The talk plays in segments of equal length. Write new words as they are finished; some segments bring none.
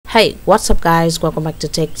Hey, what's up guys, welcome back to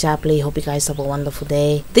techaply. Hope you guys have a wonderful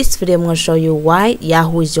day. This video I'm going to show you why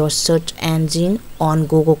Yahoo is your search engine on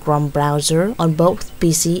Google Chrome browser on both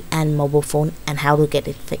PC and mobile phone and how to get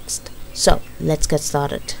it fixed. So let's get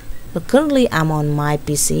started. But currently I'm on my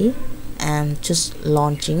PC and just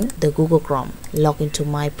launching the Google Chrome. Log into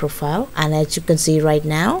my profile, and as you can see right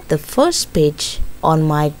now, the first page on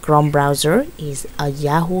my Chrome browser is a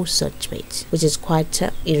Yahoo search page, which is quite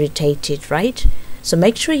irritated, right? So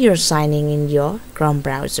make sure you're signing in your Chrome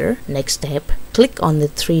browser. Next step, click on the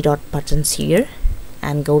three dot buttons here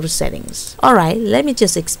and go to settings. Alright, let me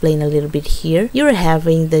just explain a little bit here. You're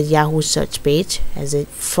having the Yahoo search page as a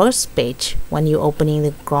first page when you're opening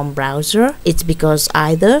the Chrome browser. It's because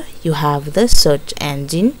either you have the search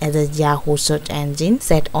engine as a Yahoo search engine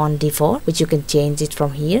set on default, which you can change it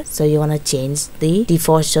from here. So you want to change the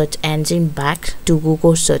default search engine back to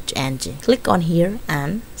Google search engine. Click on here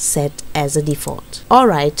and set as a default.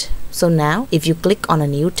 Alright, so now if you click on a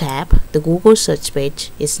new tab, the Google search page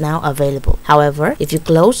is now available. However, if you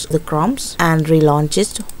close the Chromes and relaunch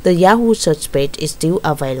it, the Yahoo search page is still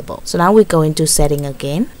available. So now we go into setting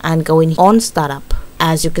again and go in on startup.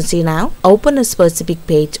 As you can see now, open a specific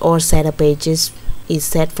page or setup pages is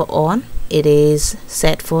set for on. It is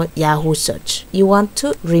set for Yahoo search. You want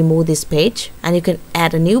to remove this page and you can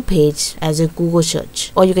add a new page as a Google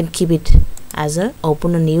search, or you can keep it as a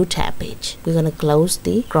open a new tab page. We're gonna close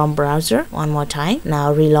the Chrome browser one more time.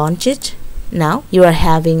 Now relaunch it. Now you are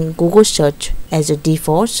having Google search as a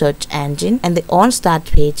default search engine, and the on start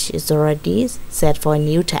page is already set for a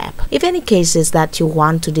new tab. If any cases that you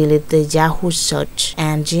want to delete the Yahoo search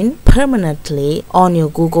engine permanently on your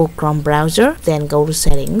Google Chrome browser, then go to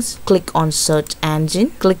settings, click on search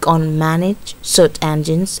engine, click on manage search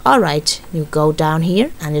engines. Alright, you go down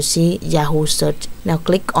here and you see Yahoo search. Now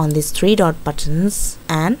click on these three dot buttons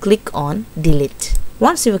and click on delete.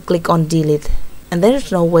 Once you click on delete, and there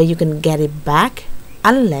is no way you can get it back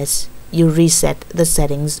unless you reset the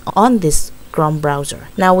settings on this Chrome browser.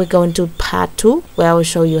 Now we go into part 2, where I will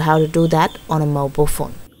show you how to do that on a mobile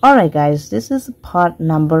phone. Alright guys, this is part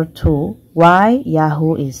number 2, why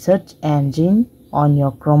Yahoo is search engine on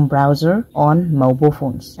your Chrome browser on mobile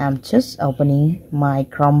phones. I'm just opening my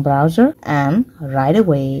Chrome browser and right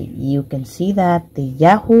away you can see that the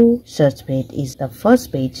Yahoo search page is the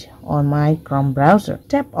first page on my Chrome browser.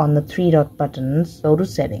 Tap on the three dot buttons, go to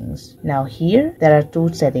settings. Now here there are two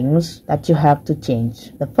settings that you have to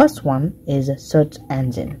change. The first one is a search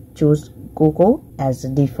engine. Choose Google as the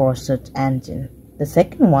default search engine. The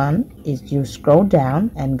second one is you scroll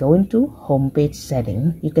down and go into homepage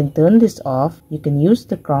setting. You can turn this off. You can use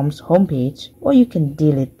the Chrome's homepage, or you can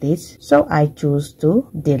delete this. So I choose to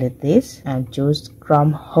delete this and choose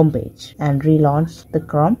Chrome homepage and relaunch the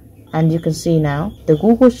Chrome. And you can see now the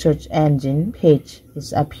Google search engine page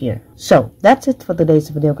is up here. So that's it for today's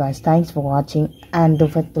video guys. Thanks for watching, and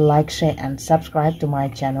don't forget to like, share and subscribe to my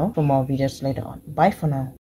channel for more videos later on. Bye for now.